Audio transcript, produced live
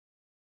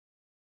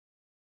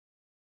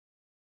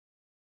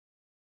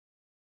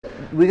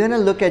We're going to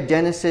look at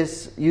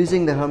Genesis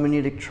using the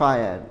hermeneutic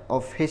triad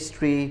of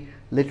history,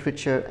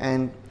 literature,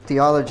 and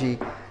theology.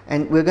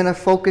 And we're going to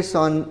focus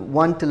on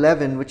 1 to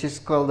 11, which is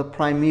called the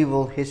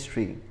primeval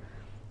history.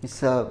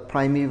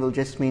 Primeval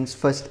just means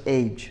first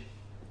age.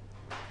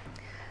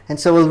 And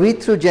so we'll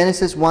read through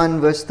Genesis 1,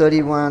 verses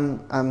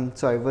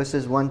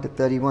 1 to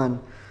 31.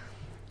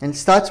 And it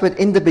starts with,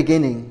 in the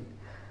beginning,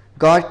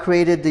 God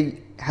created the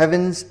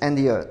heavens and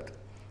the earth.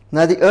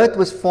 Now the earth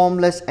was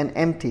formless and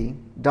empty.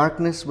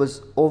 Darkness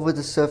was over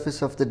the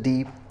surface of the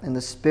deep, and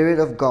the Spirit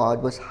of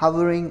God was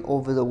hovering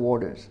over the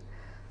waters.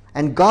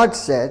 And God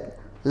said,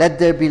 "Let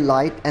there be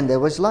light," and there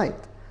was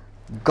light.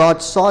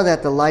 God saw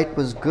that the light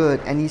was good,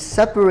 and He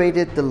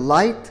separated the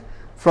light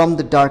from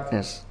the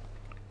darkness.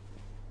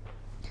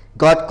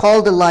 God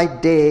called the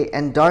light day,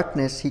 and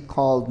darkness He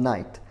called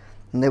night.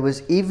 And there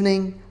was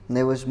evening, and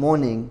there was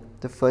morning,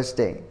 the first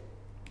day.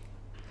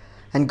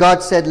 And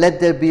God said, "Let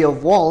there be a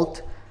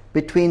vault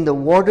between the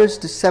waters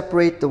to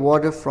separate the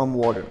water from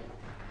water."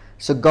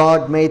 So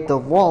God made the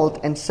vault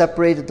and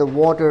separated the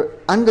water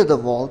under the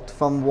vault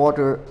from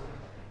water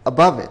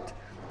above it.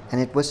 And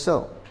it was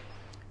so.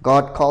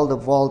 God called the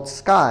vault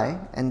sky,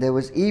 and there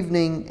was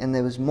evening and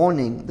there was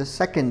morning the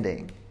second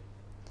day.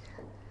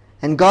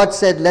 And God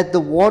said, "Let the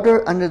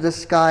water under the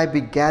sky be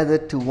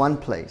gathered to one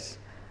place,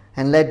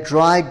 and let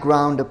dry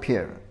ground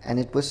appear." And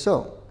it was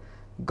so.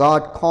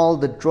 God called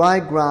the dry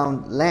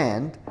ground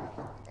land,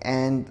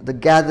 and the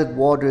gathered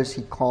waters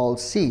He called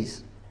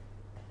seas.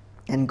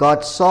 And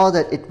God saw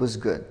that it was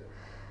good.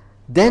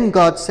 Then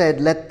God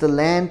said, "Let the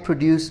land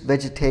produce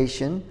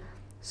vegetation,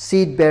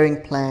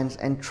 seed-bearing plants,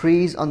 and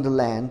trees on the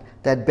land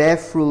that bear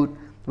fruit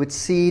with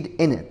seed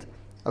in it,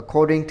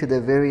 according to their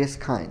various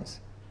kinds."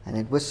 And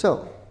it was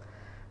so.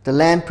 The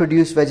land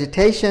produced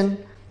vegetation,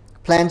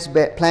 plant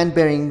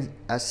bearing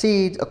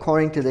seeds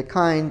according to their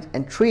kind,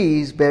 and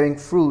trees bearing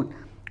fruit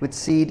with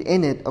seed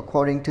in it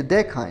according to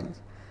their kinds.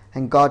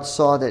 And God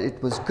saw that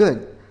it was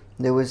good.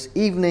 There was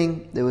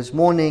evening, there was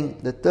morning,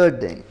 the third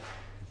day.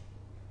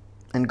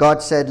 And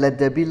God said, "Let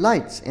there be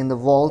lights in the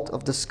vault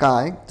of the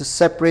sky to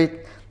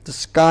separate the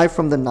sky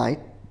from the night,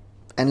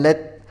 and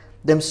let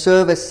them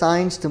serve as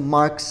signs to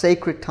mark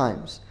sacred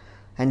times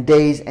and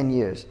days and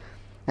years.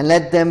 And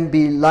let them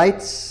be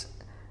lights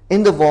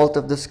in the vault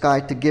of the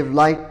sky to give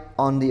light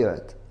on the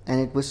earth."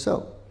 And it was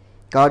so.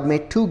 God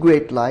made two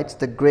great lights,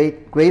 the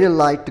greater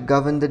light to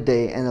govern the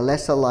day, and the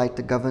lesser light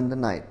to govern the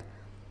night.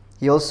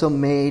 He also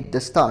made the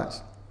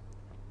stars.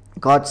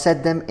 God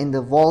set them in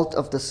the vault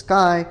of the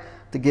sky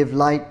to give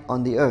light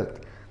on the earth,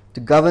 to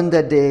govern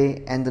the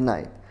day and the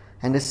night,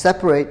 and to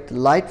separate the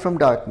light from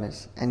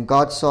darkness. And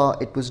God saw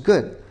it was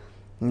good.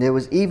 And there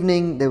was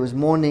evening, there was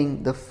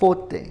morning, the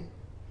fourth day.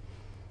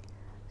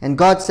 And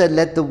God said,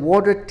 "Let the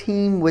water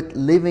teem with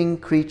living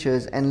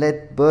creatures, and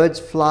let birds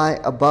fly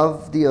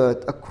above the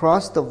earth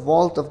across the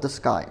vault of the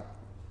sky."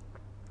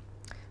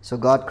 So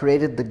God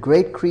created the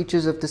great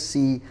creatures of the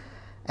sea,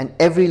 and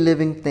every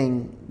living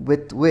thing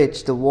with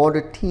which the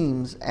water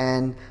teems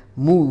and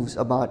moves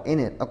about in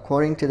it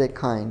according to their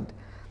kind,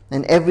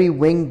 and every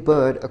winged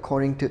bird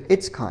according to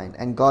its kind.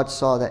 And God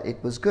saw that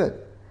it was good.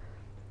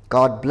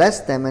 God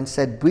blessed them and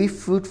said, "Be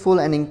fruitful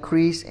and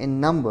increase in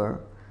number,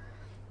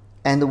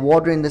 and the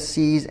water in the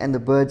seas and the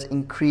birds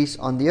increase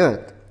on the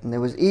earth." And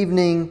there was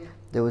evening,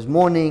 there was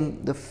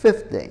morning, the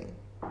fifth day.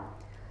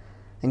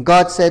 And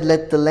God said,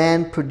 "Let the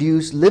land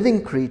produce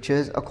living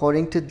creatures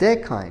according to their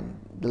kind,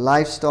 the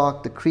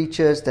livestock, the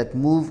creatures that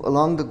move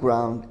along the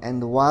ground,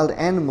 and the wild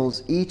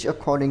animals, each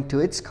according to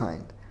its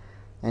kind."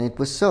 And it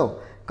was so.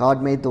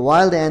 God made the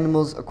wild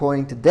animals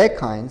according to their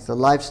kinds, the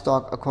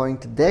livestock according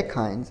to their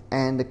kinds,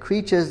 and the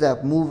creatures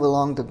that move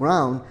along the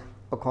ground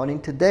according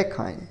to their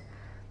kind.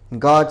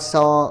 And God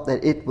saw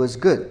that it was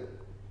good.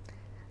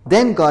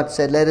 Then God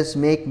said, "Let us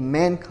make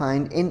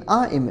mankind in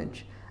our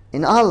image,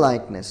 in our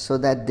likeness, so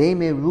that they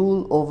may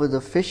rule over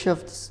the fish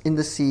in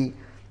the sea,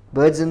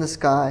 birds in the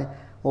sky,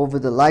 over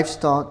the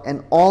livestock,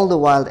 and all the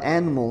wild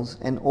animals,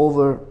 and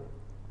over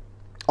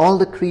all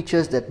the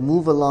creatures that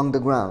move along the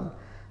ground."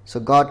 So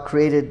God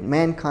created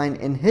mankind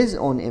in His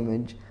own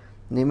image.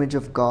 In the image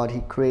of God He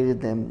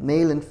created them,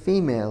 male and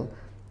female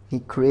He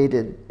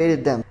created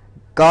them.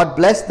 God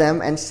blessed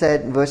them and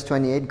said, verse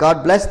 28,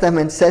 God blessed them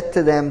and said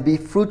to them, "Be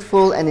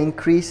fruitful and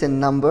increase in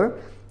number,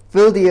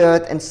 fill the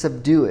earth and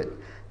subdue it.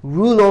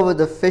 Rule over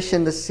the fish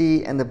in the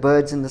sea and the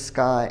birds in the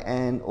sky,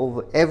 and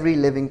over every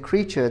living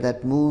creature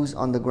that moves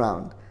on the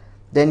ground."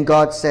 Then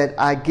God said,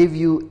 "I give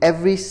you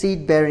every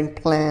seed-bearing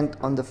plant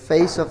on the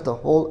face of the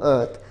whole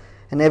earth,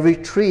 and every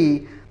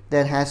tree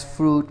that has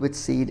fruit with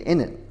seed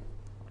in it.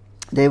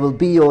 They will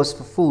be yours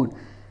for food.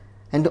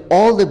 And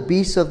all the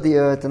beasts of the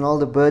earth, and all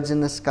the birds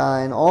in the sky,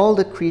 and all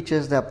the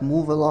creatures that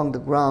move along the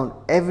ground,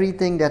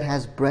 everything that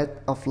has breath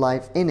of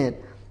life in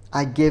it,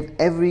 I give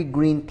every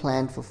green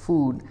plant for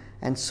food."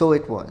 And so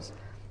it was.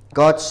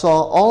 God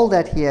saw all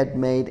that He had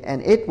made,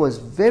 and it was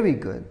very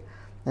good.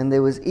 And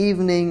there was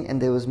evening,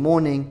 and there was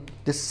morning,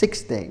 the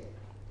sixth day.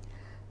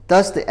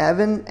 Thus the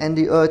heaven and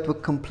the earth were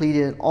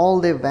completed in all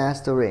their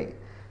vast array.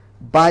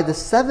 by the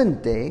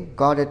seventh day,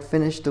 God had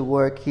finished the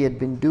work he had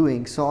been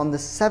doing. So on the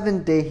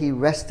seventh day, he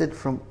rested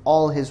from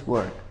all his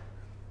work.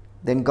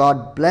 Then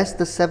God blessed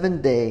the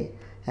seventh day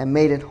and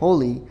made it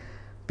holy,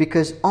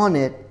 because on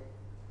it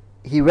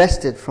he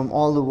rested from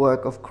all the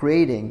work of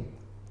creating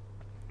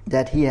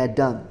that he had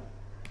done.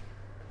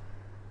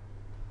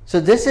 So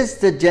this is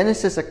the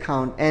Genesis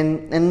account.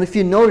 And if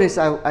you notice,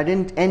 I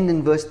didn't end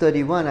in verse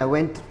 31. I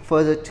went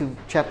further to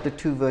chapter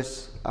 2,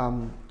 verse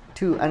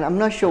 2. And I'm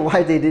not sure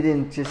why they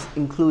didn't just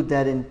include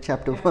that in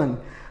chapter 1,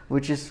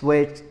 which is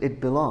where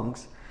it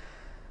belongs.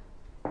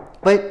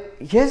 But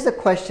here's the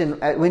question.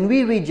 When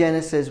we read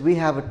Genesis, we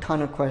have a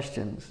ton of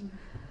questions.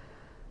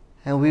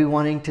 And we're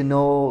wanting to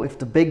know if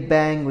the Big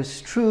Bang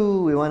was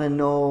true. We want to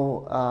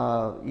know,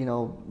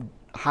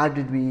 how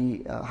did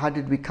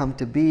we come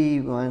to be?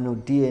 We want to know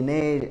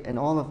DNA and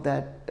all of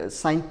that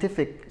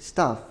scientific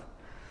stuff.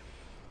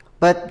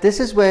 But this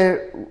is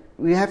where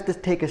we have to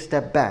take a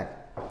step back.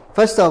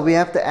 First off, we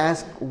have to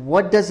ask,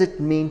 what does it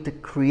mean to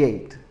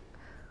create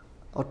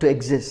or to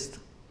exist?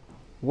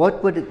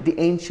 What would the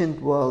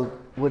ancient world,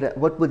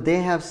 what would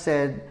they have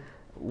said,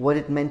 what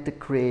it meant to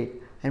create?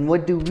 And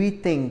what do we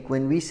think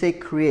when we say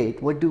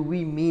create? What do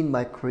we mean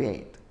by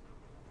create?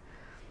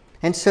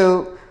 And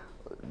so,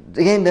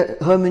 again, the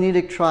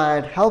hermeneutic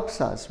triad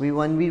helps us.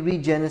 When we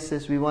read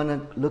Genesis, we want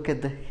to look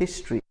at the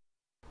history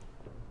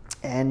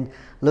and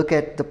look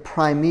at the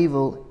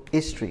primeval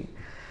history.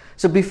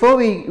 So before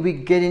we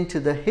get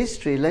into the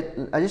history,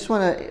 I just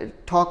want to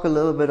talk a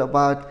little bit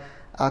about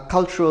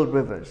cultural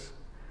rivers.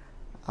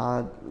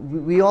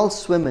 We all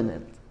swim in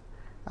it.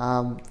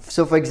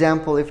 So for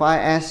example, if I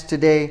ask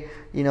today,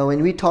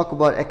 when we talk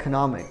about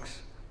economics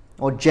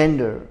or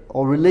gender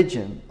or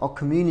religion or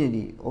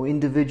community or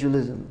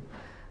individualism,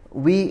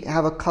 we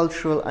have a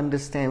cultural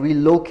understanding. We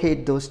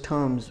locate those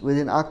terms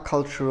within our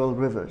cultural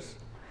rivers.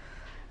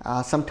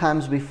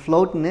 Sometimes we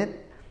float in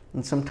it,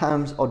 and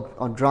sometimes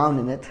or drown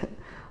in it,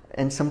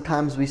 and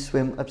sometimes we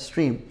swim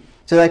upstream.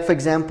 So, like for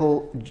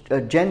example,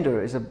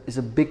 gender is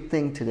a big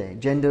thing today.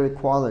 Gender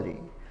equality,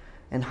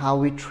 and how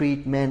we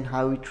treat men,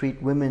 how we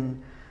treat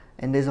women,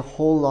 and there's a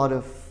whole lot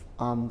of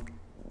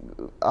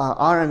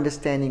our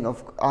understanding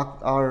of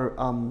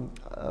our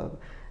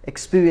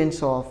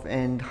experience of,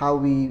 and how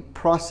we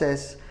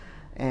process,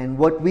 and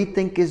what we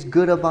think is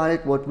good about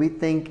it, what we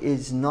think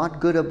is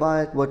not good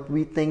about it, what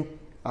we think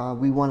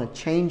we want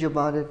to change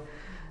about it.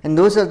 And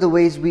those are the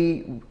ways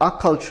our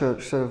culture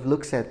sort of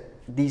looks at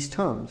these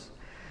terms.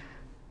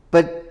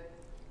 But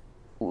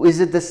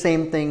is it the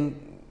same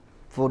thing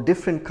for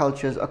different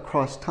cultures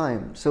across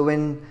time? So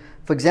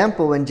for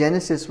example, when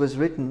Genesis was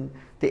written,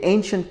 the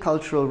ancient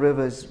cultural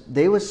rivers,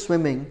 they were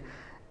swimming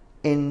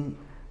in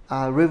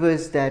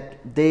rivers that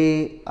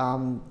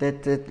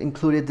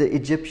included the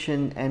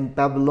Egyptian and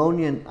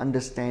Babylonian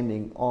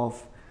understanding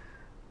of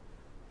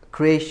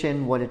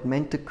creation, what it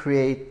meant to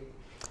create.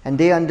 And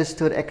they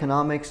understood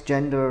economics,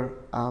 gender,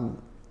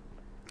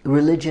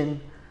 religion,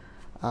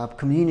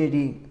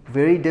 community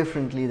very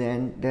differently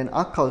than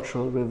our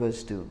cultural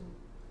rivers do.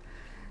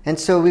 And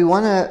so we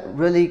want to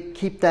really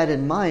keep that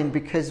in mind,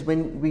 because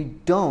when we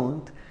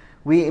don't,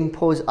 we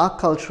impose our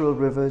cultural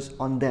rivers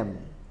on them.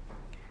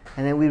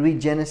 And then we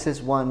read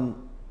Genesis 1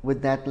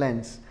 with that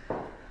lens.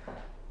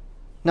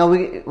 Now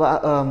we're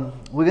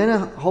going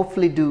to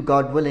hopefully do,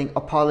 God willing,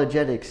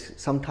 apologetics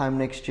sometime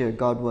next year,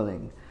 God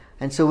willing.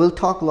 And so we'll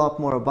talk a lot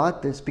more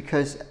about this,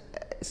 because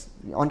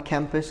on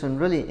campus and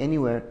really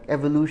anywhere,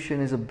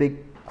 evolution is a big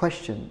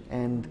question.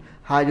 And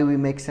how do we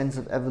make sense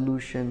of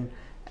evolution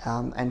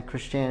and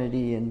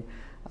Christianity? And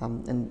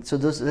so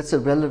that's a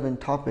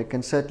relevant topic,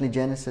 and certainly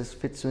Genesis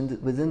fits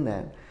within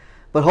that.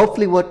 But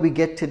hopefully what we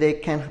get today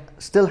can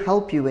still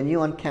help you when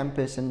you're on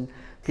campus and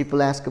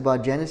people ask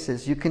about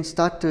Genesis. You can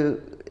start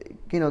to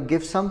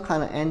give some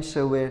kind of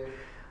answer where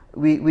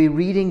we're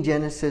reading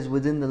Genesis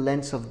within the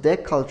lens of their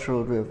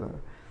cultural river.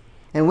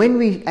 And when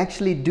we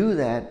actually do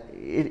that,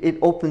 it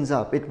opens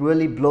up. It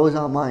really blows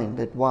our mind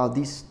that, wow,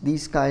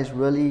 these guys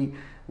really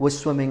were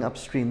swimming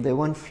upstream. They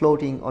weren't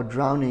floating or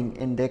drowning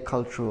in their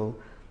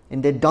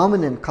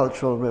dominant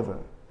cultural river.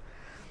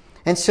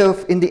 And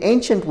so in the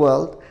ancient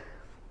world,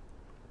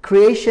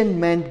 creation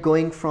meant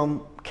going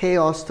from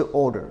chaos to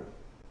order.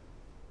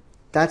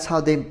 That's how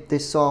they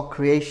saw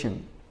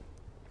creation.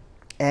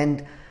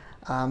 And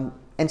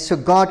so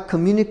God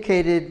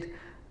communicated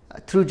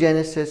through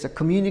Genesis,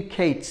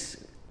 communicates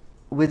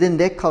within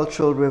their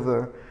cultural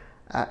river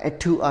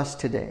to us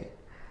today.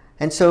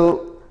 And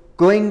so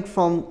going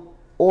from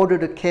order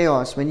to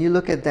chaos, when you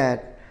look at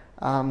that,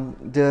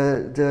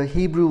 the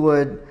Hebrew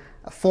word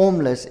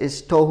formless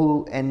is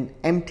tohu and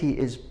empty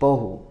is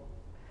bohu.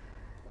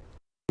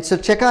 And so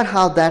check out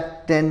how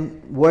that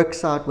then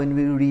works out when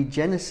we read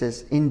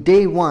Genesis. In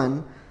day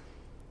 1,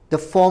 the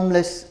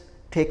formless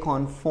take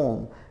on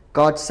form.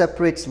 God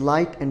separates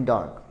light and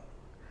dark.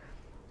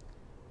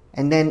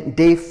 And then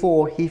day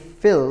 4, he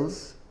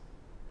fills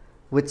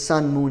with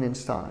sun, moon, and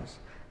stars.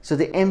 So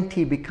the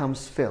empty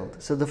becomes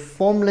filled. So the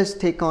formless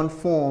take on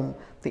form,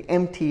 the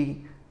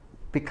empty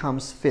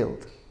becomes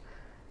filled.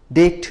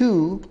 Day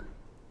 2,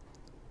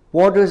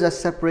 waters are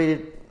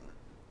separated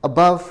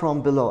above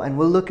from below. And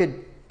we'll look at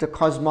the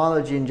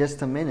cosmology in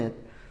just a minute.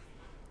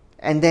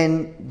 And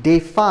then day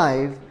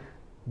 5,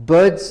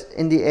 birds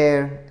in the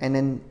air, and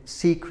then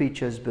sea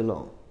creatures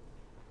below.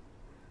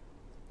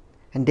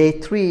 And day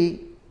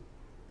 3,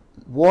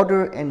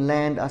 water and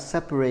land are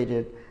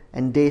separated,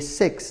 and day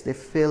 6, they're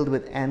filled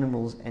with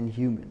animals and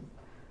human.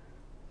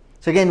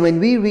 So again, when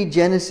we read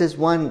Genesis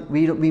 1,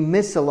 we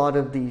miss a lot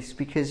of these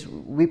because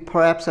we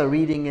perhaps are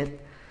reading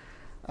it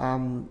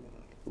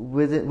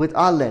with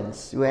our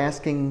lens. We're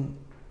asking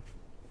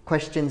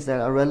questions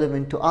that are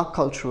relevant to our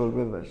cultural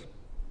rivers.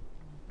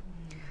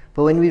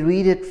 But when we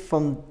read it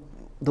from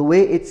the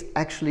way it's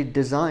actually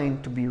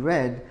designed to be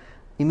read,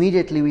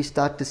 immediately we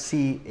start to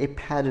see a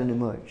pattern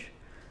emerge.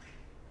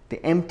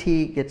 The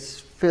empty gets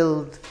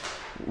filled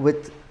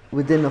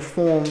within a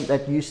form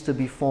that used to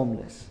be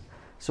formless.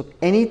 So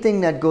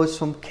anything that goes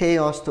from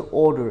chaos to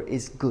order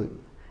is good.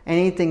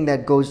 Anything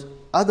that goes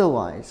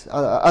otherwise,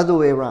 other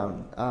way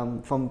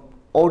around, from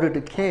order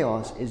to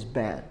chaos is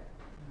bad.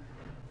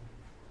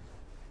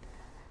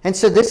 And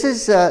so this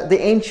is the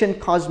ancient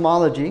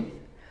cosmology.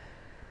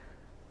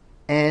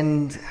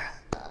 And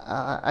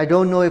I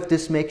don't know if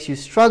this makes you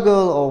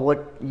struggle or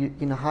what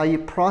how you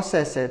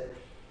process it,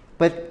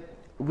 but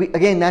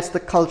again, that's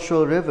the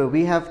cultural river.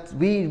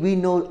 We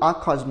know our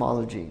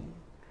cosmology.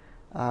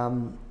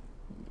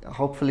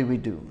 Hopefully, we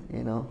do.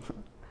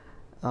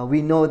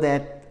 We know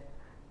that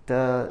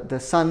the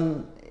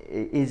sun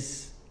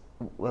is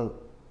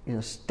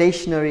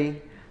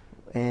stationary,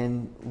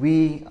 and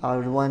we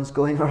are the ones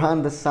going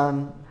around the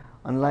sun.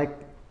 Unlike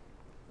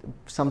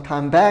some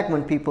time back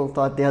when people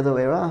thought the other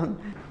way around.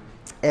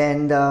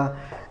 And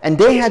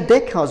they had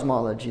their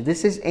cosmology.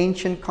 This is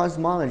ancient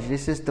cosmology.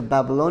 This is the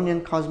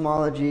Babylonian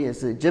cosmology.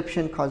 It's the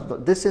Egyptian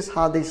cosmology. This is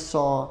how they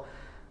saw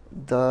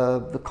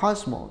the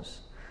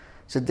cosmos.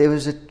 So there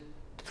was a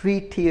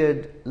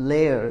 3-tiered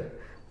layer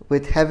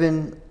with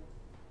heaven,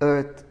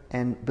 earth,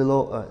 and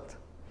below earth.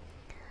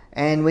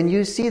 And when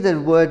you see the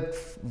word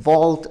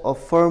vault or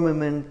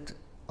firmament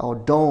or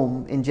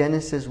dome in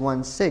Genesis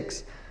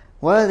 1:6,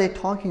 what are they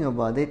talking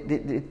about?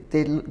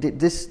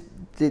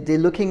 They're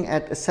looking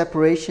at a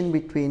separation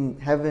between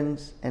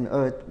heavens and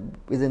earth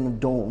within a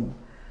dome.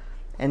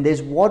 And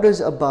there's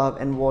waters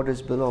above and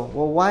waters below.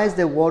 Well, why is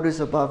there waters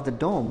above the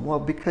dome? Well,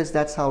 because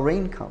that's how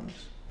rain comes.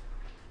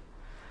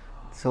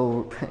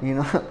 So,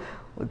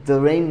 the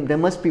rain, there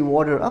must be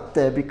water up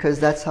there because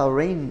that's how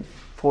rain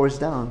pours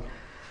down.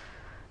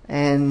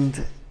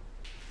 And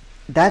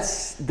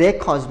that's their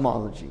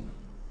cosmology.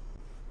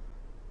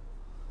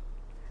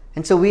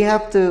 And so we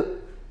have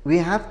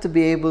to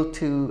be able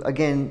to,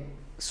 again,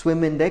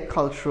 swim in their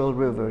cultural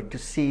river to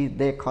see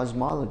their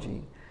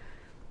cosmology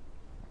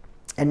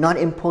and not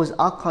impose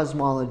our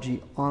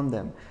cosmology on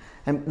them.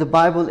 And the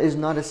Bible is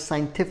not a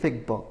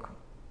scientific book.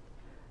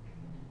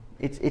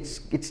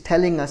 It's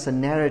telling us a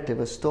narrative,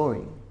 a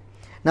story.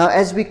 Now,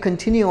 as we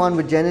continue on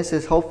with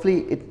Genesis,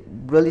 hopefully it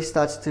really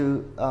starts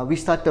to, we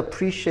start to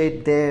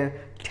appreciate their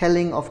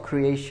telling of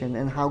creation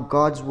and how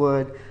God's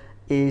word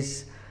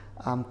is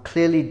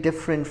clearly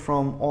different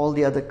from all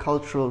the other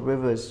cultural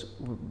rivers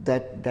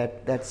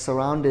that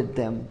surrounded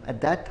them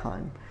at that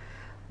time.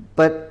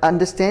 But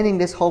understanding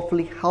this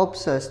hopefully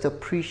helps us to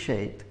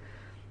appreciate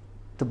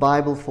the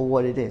Bible for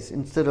what it is,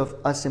 instead of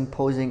us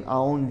imposing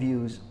our own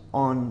views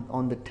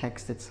on the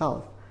text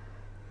itself.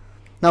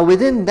 Now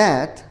within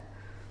that,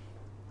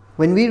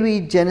 when we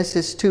read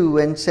Genesis 2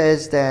 and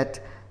says that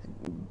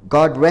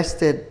God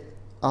rested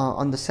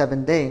on the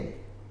 7th day,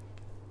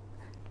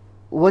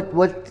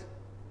 what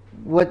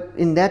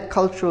in that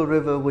cultural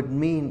river would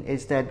mean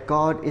is that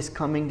God is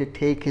coming to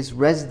take his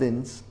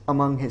residence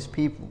among his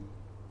people.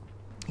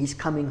 He's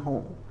coming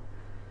home.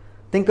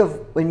 Think of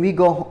when we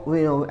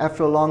go,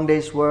 after a long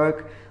day's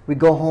work, we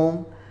go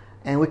home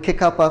and we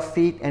kick up our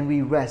feet and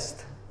we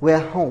rest. We're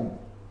home.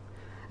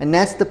 And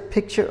that's the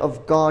picture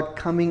of God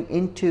coming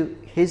into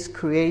his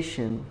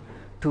creation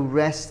to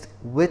rest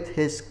with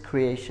his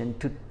creation,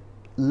 to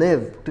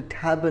live, to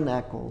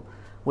tabernacle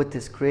with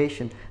his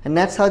creation. And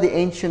that's how the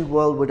ancient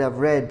world would have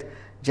read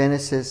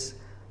Genesis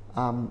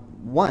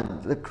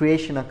 1, the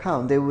creation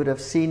account. They would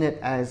have seen it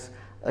as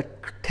a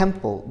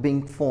temple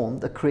being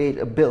formed,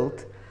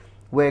 built,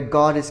 where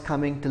God is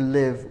coming to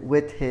live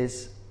with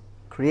his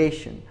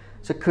creation.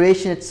 So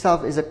creation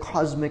itself is a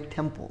cosmic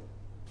temple.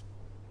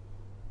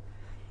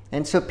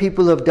 And so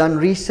people have done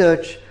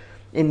research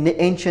in the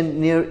ancient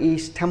Near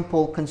East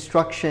temple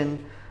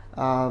construction.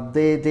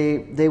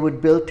 They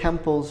would build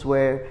temples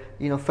where,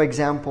 for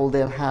example,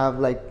 they'll have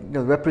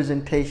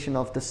representation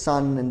of the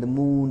sun and the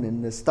moon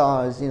and the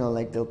stars.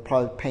 They'll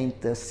probably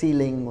paint the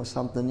ceiling or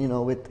something,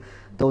 with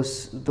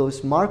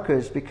those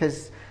markers,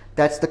 because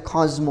that's the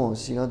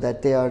cosmos,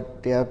 that they are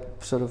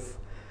sort of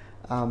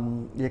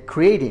they're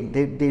creating,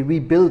 they're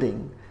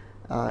rebuilding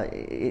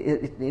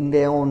in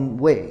their own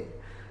way.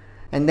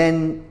 And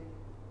then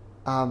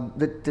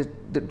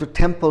the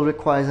temple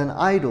requires an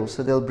idol,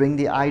 so they'll bring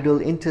the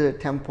idol into the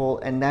temple,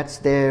 and that's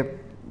their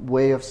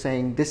way of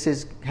saying this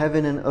is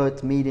heaven and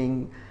earth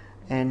meeting,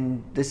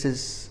 and this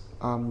is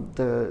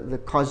the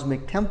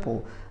cosmic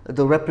temple,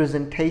 the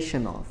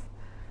representation of.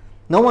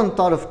 No one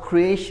thought of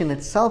creation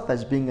itself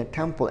as being a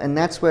temple, and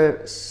that's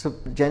where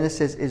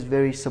Genesis is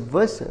very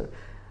subversive.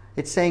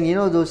 It's saying, you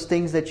know, those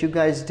things that you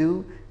guys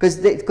do, because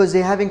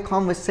they're having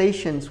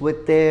conversations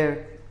with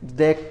their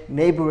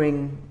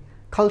neighboring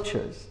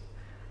cultures.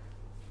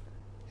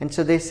 And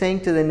so they're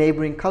saying to the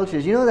neighboring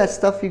cultures, you know that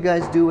stuff you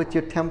guys do with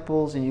your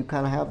temples, and you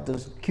kind of have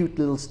those cute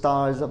little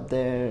stars up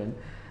there, and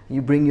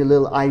you bring your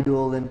little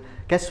idol, and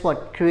guess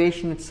what?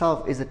 Creation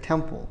itself is a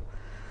temple.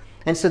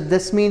 And so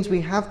this means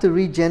we have to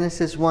read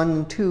Genesis 1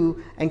 and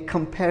 2 and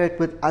compare it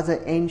with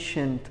other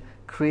ancient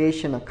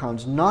creation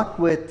accounts, not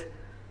with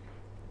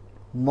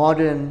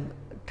modern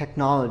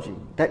technology,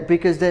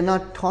 because they're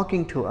not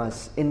talking to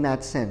us in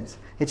that sense.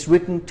 It's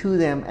written to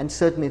them, and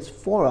certainly it's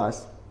for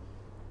us,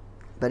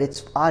 but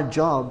it's our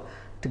job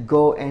to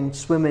go and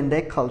swim in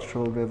their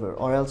cultural river,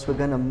 or else we're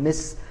going to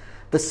miss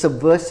the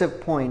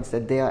subversive points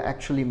that they are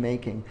actually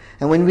making.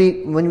 And when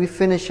we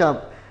finish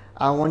up,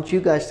 I want you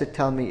guys to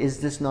tell me, is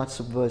this not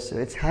subversive?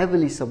 It's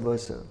heavily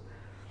subversive.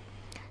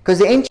 Because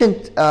the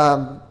ancient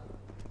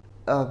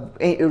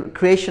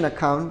creation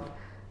account,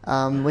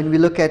 when we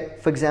look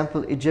at, for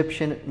example,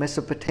 Egyptian,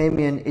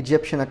 Mesopotamian,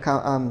 Egyptian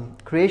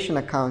creation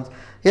accounts,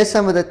 here's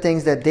some of the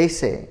things that they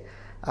say.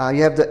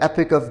 You have the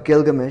Epic of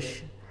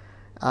Gilgamesh,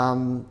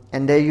 and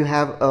there you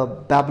have a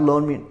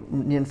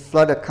Babylonian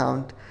flood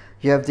account.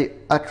 You have the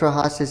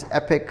Atrahasis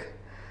epic.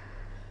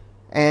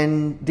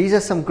 And these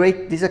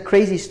are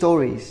crazy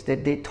stories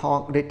that they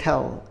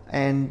tell.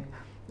 And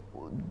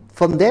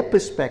from their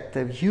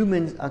perspective,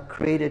 humans are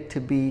created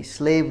to be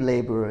slave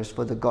laborers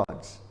for the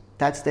gods.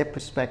 That's their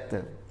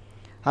perspective.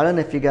 I don't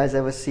know if you guys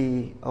ever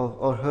see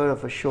or heard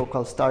of a show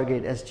called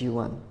Stargate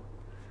SG-1.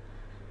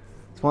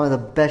 It's one of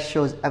the best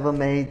shows ever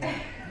made.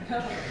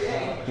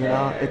 You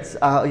know, it's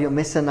you're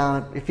missing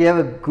out. If you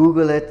ever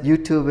Google it,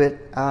 YouTube it,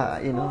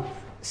 you know,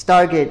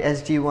 Stargate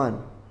SG-1.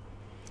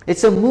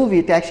 It's a movie.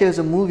 It actually was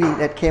a movie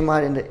that came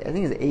out in I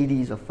think it's the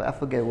 80s, or I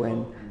forget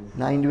when,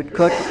 90s, with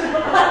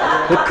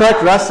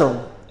Kurt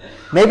Russell.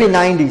 Maybe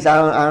 90s.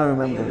 I don't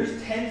remember.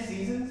 There's 10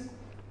 seasons.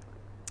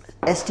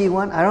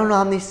 SG-1. I don't know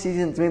how many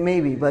seasons.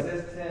 Maybe, but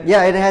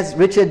yeah, it has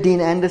Richard Dean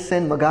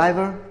Anderson,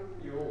 MacGyver.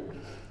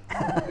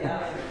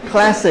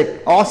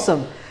 Classic,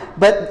 awesome.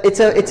 But it's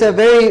a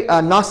very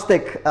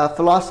Gnostic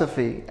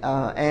philosophy,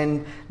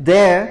 and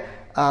there,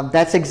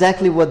 that's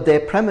exactly what their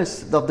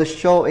premise of the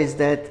show is,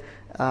 that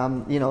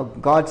you know,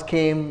 gods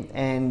came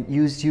and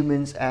used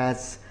humans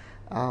as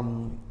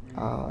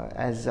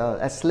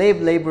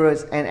slave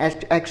laborers, and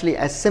actually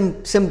as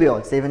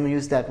symbiotes. They even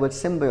use that word,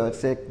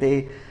 symbiotes.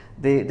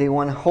 They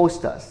want to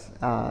host us,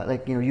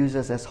 like, you know, use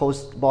us as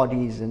host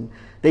bodies, and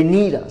they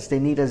need us. They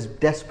need us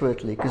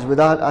desperately, because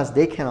without us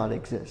they cannot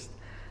exist.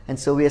 And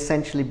so we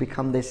essentially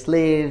become their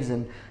slaves,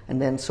 and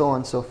then so on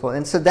and so forth.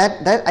 And so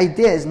that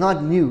idea is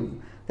not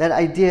new. That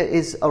idea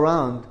is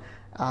around,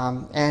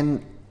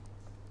 and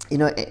you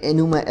know,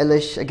 Enuma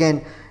Elish,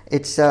 again,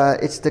 it's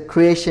the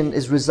creation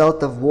is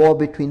result of war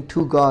between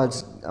two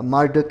gods,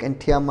 Marduk and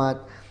Tiamat,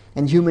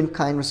 and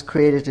humankind was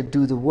created to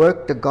do the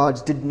work the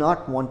gods did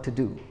not want to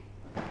do.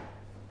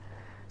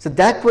 So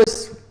that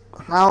was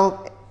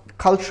how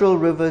cultural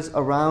rivers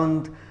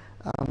around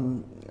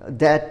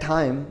that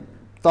time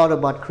thought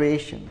about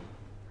creation.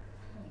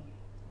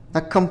 Now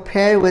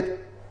compare with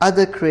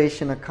other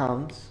creation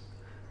accounts,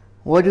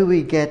 what do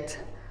we get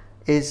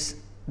is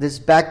this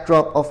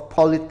backdrop of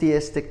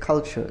polytheistic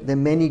culture. There are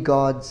many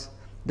gods,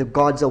 the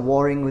gods are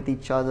warring with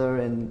each other,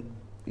 and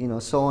you know,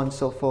 so on and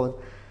so forth.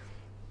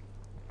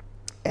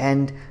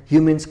 And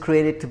humans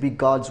created to be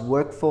God's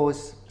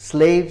workforce,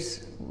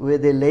 slaves were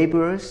their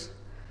laborers.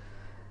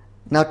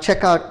 Now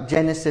check out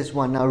Genesis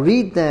 1. Now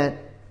read that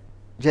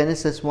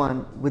Genesis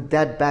 1 with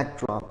that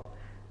backdrop,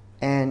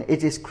 and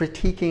it is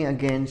critiquing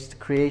against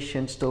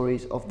creation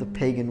stories of the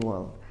pagan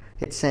world.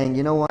 It's saying,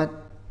 you know what?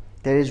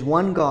 There is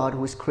one God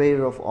who is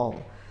creator of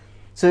all.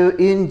 So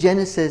in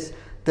Genesis,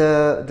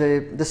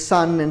 the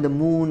sun and the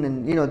moon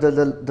and, you know,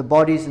 the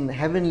bodies and the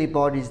heavenly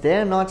bodies,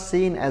 they're not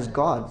seen as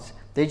gods.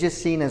 They're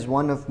just seen as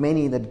one of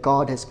many that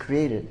God has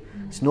created.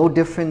 It's no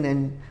different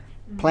than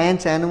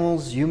plants,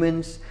 animals,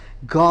 humans.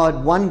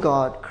 God, one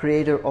God,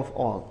 creator of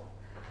all.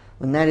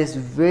 And that is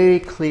very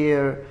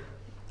clear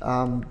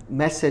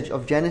message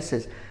of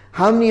Genesis.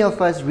 How many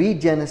of us read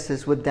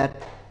Genesis with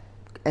that,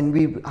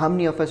 and how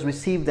many of us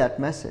receive that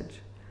message?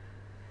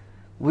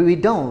 We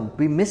don't.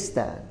 We miss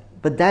that.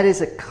 But that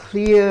is a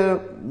clear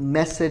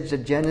message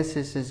that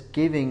Genesis is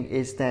giving,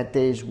 is that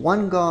there is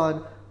one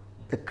God,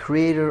 the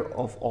creator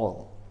of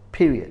all,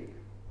 period.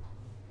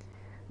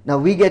 Now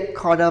we get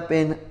caught up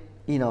in,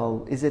 you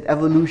know, is it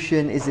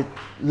evolution, is it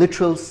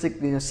literal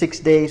 6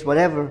 days,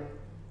 whatever.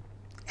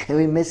 And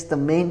we miss the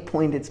main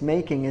point it's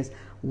making is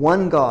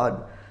one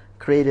God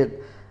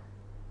created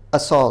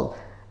us all.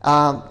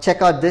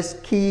 Check out this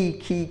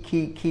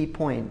key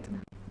point.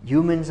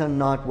 Humans are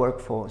not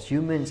workforce.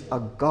 Humans are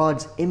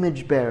God's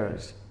image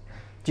bearers.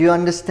 Do you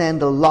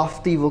understand the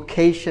lofty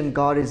vocation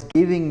God is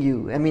giving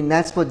you? I mean,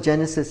 that's what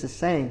Genesis is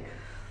saying.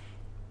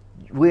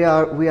 we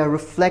are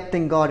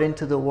reflecting God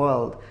into the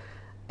world.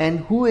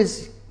 And who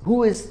is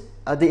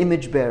the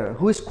image bearer?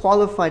 Who is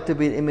qualified to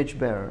be the image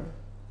bearer?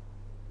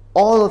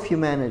 All of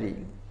humanity.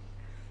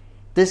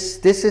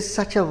 This is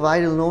such a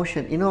vital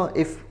notion. You know,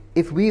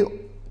 if we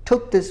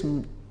took this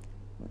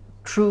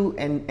true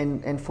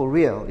and for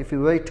real, if we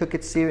really took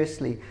it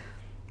seriously,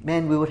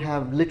 man, we would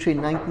have literally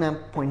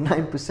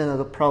 99.9% of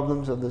the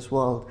problems of this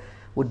world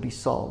would be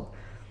solved.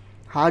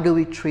 How do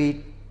we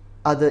treat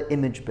other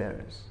image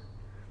bearers?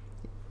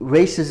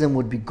 Racism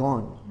would be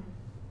gone.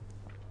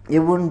 It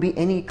wouldn't be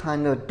any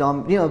kind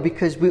of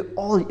because we're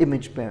all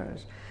image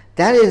bearers.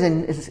 That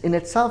is in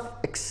itself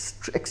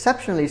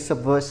exceptionally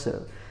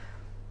subversive.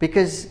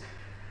 Because,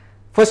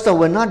 first of all,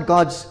 we're not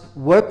God's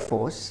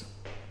workforce.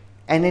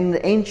 And in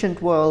the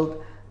ancient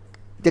world,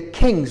 the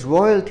kings,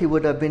 royalty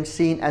would have been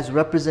seen as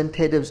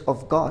representatives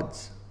of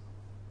gods.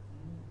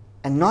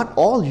 And not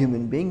all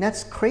human beings.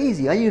 That's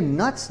crazy. Are you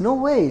nuts? No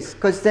ways.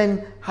 Because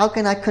then how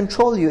can I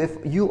control you if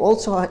you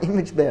also are an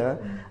image bearer?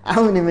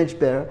 I'm an image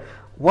bearer.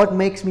 What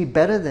makes me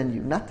better than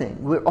you? Nothing.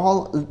 We're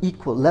all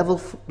equal,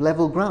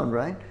 level ground,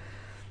 right?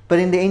 But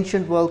in the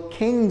ancient world,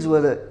 kings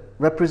were the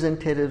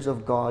representatives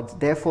of gods.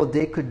 Therefore,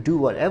 they could do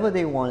whatever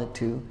they wanted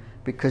to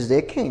because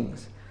they're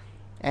kings.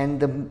 And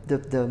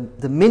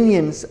the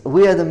minions,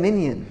 we are the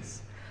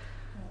minions.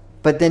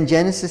 But then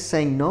Genesis is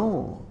saying,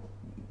 no,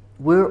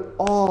 we're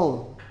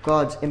all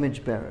God's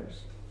image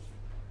bearers.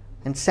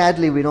 And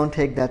sadly, we don't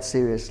take that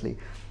seriously.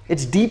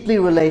 It's deeply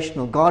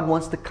relational. God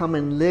wants to come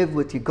and live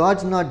with you.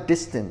 God's not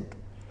distant.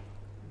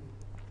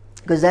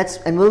 Because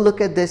and we'll look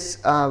at this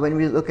when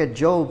we look at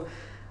Job.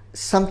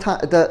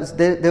 Sometimes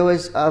there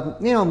was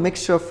a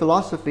mixture of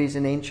philosophies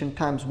in ancient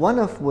times. One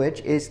of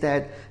which is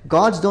that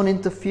gods don't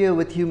interfere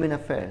with human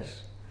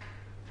affairs.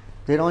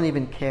 They don't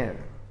even care.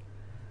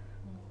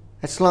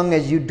 As long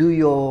as you do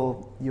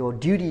your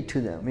duty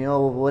to them,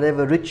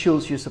 whatever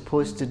rituals you're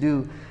supposed to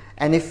do.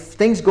 And if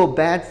things go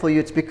bad for you,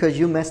 it's because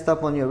you messed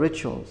up on your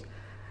rituals.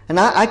 And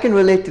I can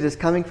relate to this.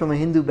 Coming from a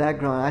Hindu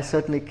background, I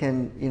certainly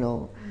can,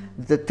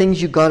 the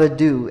things you got to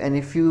do. And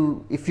if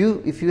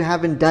you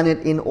haven't done it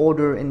in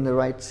order, in the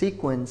right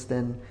sequence,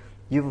 then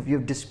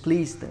you've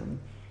displeased them.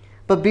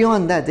 But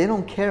beyond that, they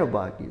don't care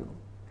about you.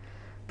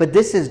 But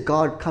this is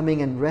God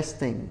coming and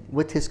resting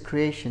with His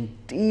creation,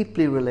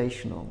 deeply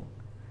relational.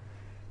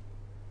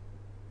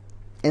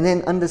 And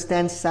then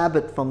understand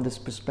Sabbath from this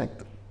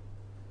perspective.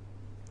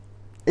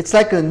 It's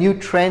like a new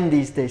trend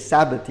these days,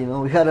 Sabbath,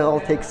 we got to all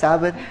take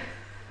Sabbath.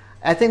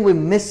 I think we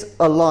miss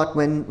a lot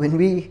when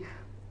we,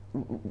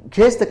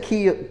 here's the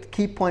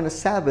key point of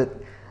Sabbath.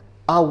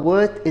 Our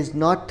worth is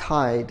not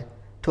tied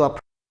to our.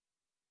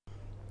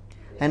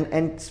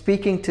 And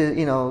speaking to,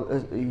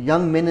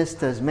 young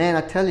ministers, man,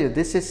 I tell you,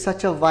 this is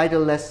such a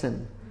vital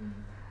lesson.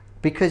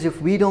 Because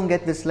if we don't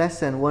get this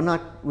lesson, we're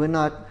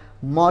not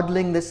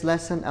modeling this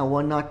lesson, and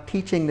we're not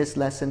teaching this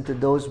lesson to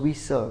those we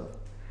serve.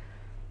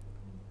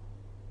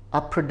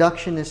 Our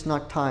production is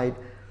not tied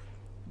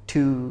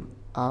to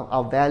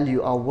our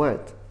value, our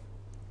worth.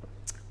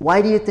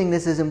 Why do you think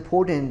this is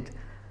important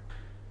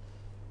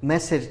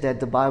message that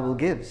the Bible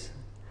gives?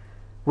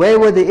 Where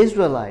were the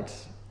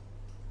Israelites?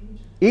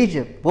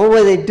 Egypt. What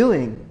were they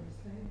doing?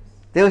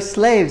 They were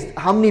slaves.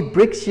 How many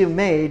bricks you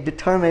made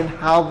determined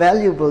how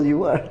valuable you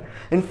were.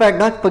 In fact,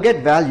 not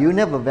forget value. You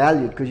never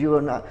valued because you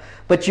were not.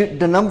 But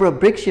the number of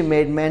bricks you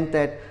made meant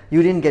that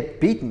you didn't get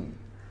beaten.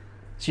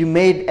 So you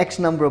made X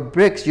number of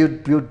bricks,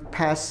 you'd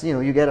pass,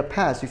 you get a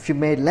pass. If you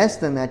made less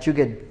than that, you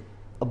get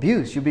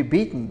abused, you'd be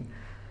beaten.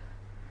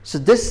 So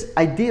this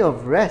idea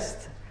of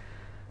rest,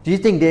 do you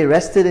think they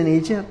rested in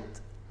Egypt?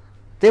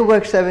 They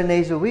work 7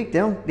 days a week.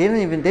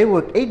 They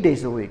work 8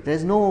 days a week.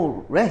 There's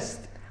no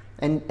rest.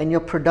 And your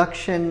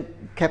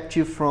production kept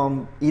you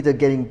from either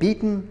getting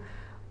beaten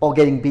or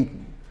getting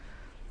beaten.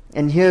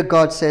 And here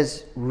God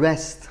says,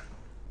 rest,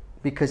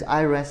 because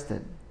I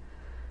rested.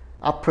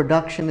 Our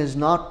production is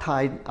not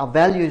tied, our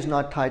value is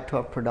not tied to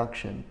our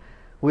production.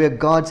 We are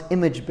God's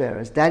image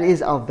bearers. That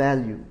is our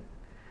value.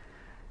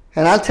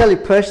 And I'll tell you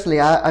personally,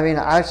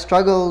 I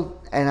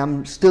struggled and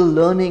I'm still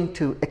learning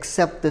to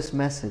accept this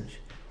message.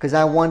 Because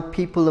I want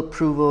people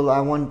approval, I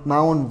want my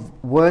own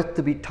worth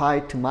to be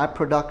tied to my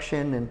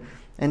production.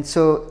 And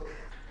so,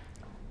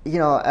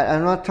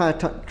 I'm not trying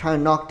to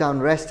knock down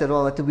rest at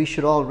all. I think we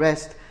should all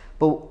rest.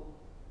 But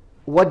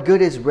what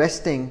good is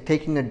resting,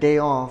 taking a day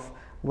off,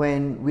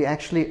 when we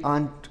actually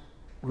aren't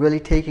really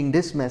taking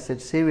this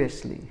message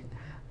seriously?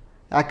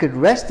 I could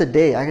rest a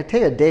day, I could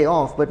take a day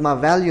off, but my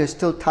value is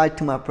still tied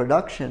to my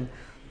production.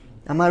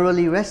 Am I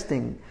really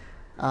resting?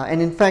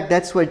 And in fact,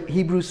 that's what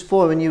Hebrews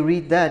 4, when you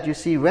read that, you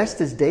see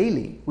rest is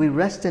daily. We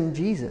rest in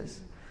Jesus.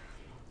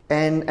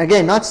 And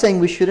again, not saying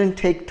we shouldn't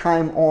take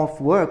time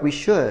off work, we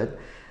should,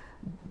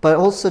 but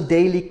also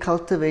daily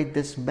cultivate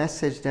this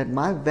message that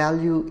my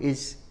value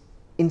is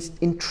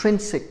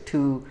intrinsic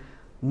to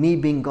me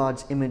being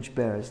God's image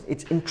bearers.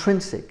 It's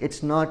intrinsic.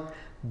 It's not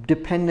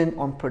dependent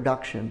on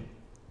production.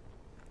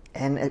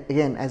 And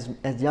again,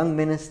 as young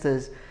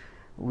ministers,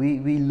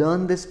 We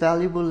learn this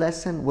valuable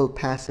lesson, we'll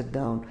pass it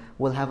down.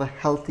 We'll have a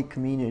healthy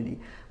community,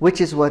 which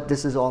is what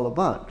this is all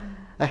about.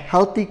 A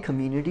healthy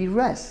community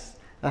rests.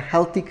 A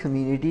healthy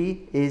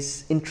community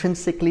is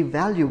intrinsically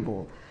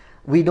valuable.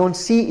 We don't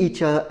see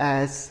each other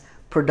as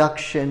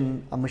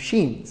production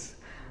machines.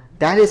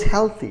 That is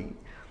healthy.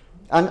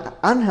 An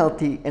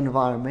unhealthy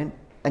environment,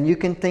 and you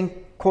can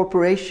think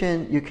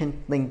corporation, you can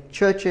think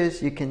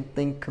churches, you can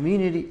think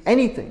community,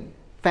 anything,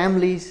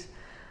 families,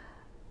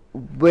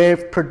 where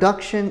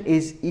production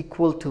is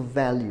equal to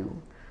value.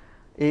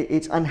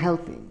 It's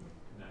unhealthy,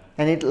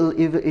 and it'll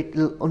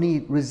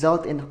only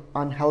result in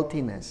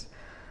unhealthiness.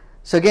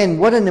 So again,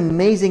 what an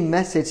amazing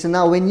message. So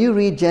now when you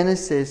read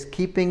Genesis,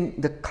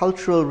 keeping the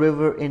cultural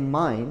river in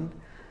mind,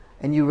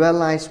 and you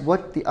realize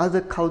what the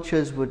other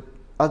cultures would,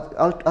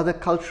 other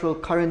cultural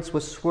currents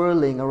were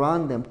swirling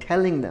around them,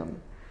 telling them,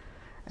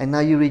 and now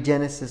you read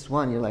Genesis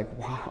 1, you're like,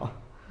 wow,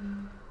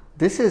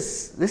 this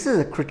is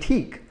a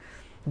critique.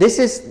 This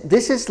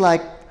is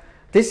like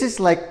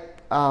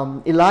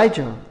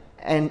Elijah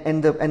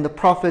and the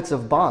prophets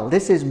of Baal.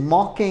 This is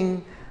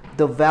mocking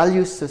the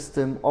value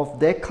system of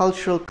their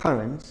cultural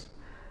currents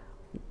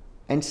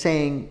and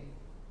saying,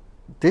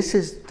 this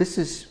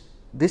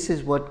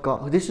is what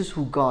God, this is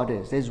who God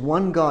is. There's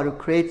one God who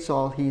creates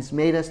all. He's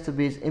made us to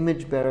be His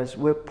image bearers.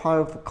 We're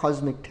part of the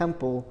cosmic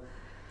temple,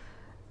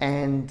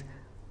 and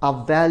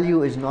our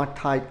value is not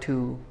tied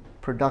to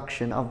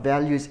production. Our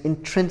value is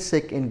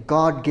intrinsic in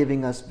God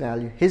giving us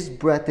value. His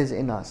breath is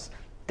in us.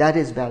 That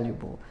is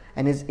valuable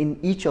and is in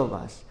each of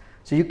us.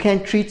 So you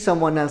can't treat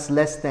someone else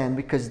less than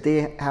because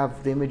they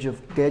have the image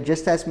of, they're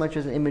just as much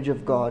as an image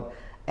of God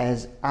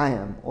as I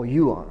am or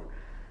you are.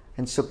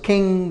 And so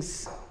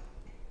kings,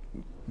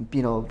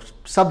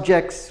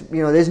 subjects,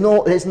 there's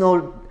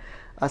no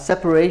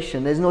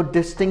separation, there's no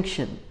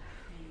distinction.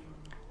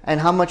 And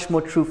how much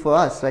more true for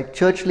us, like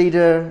church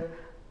leader,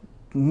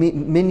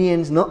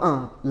 minions,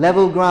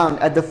 level ground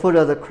at the foot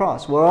of the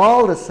cross. We're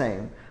all the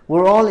same.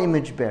 We're all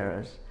image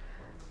bearers.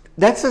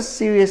 That's a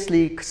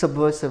seriously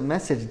subversive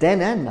message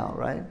then and now,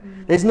 right?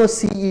 There's no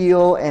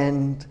CEO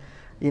and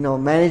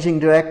managing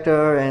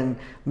director and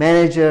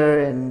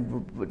manager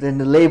and then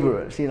the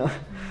laborers,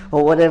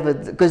 or whatever,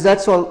 because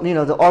that's all,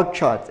 the org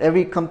chart.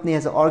 Every company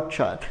has an org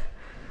chart.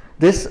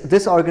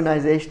 This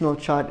organizational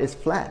chart is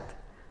flat.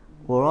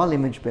 We're all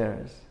image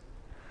bearers.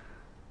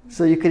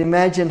 So you can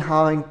imagine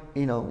how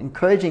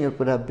encouraging it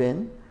would have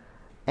been,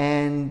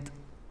 and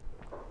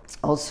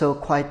also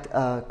quite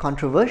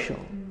controversial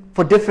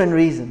for different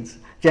reasons.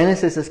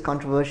 Genesis is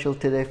controversial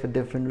today for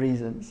different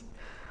reasons.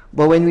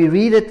 But when we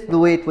read it the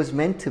way it was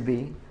meant to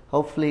be,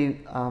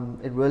 hopefully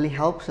it really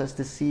helps us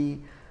to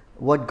see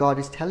what God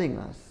is telling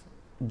us,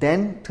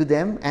 then to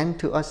them and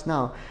to us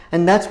now.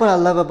 And that's what I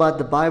love about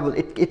the Bible.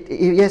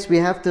 Yes, we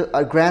have to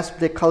grasp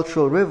the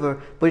cultural river,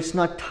 but it's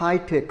not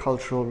tied to a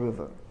cultural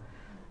river.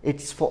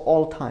 It's for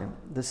all time.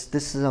 This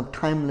is a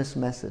timeless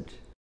message.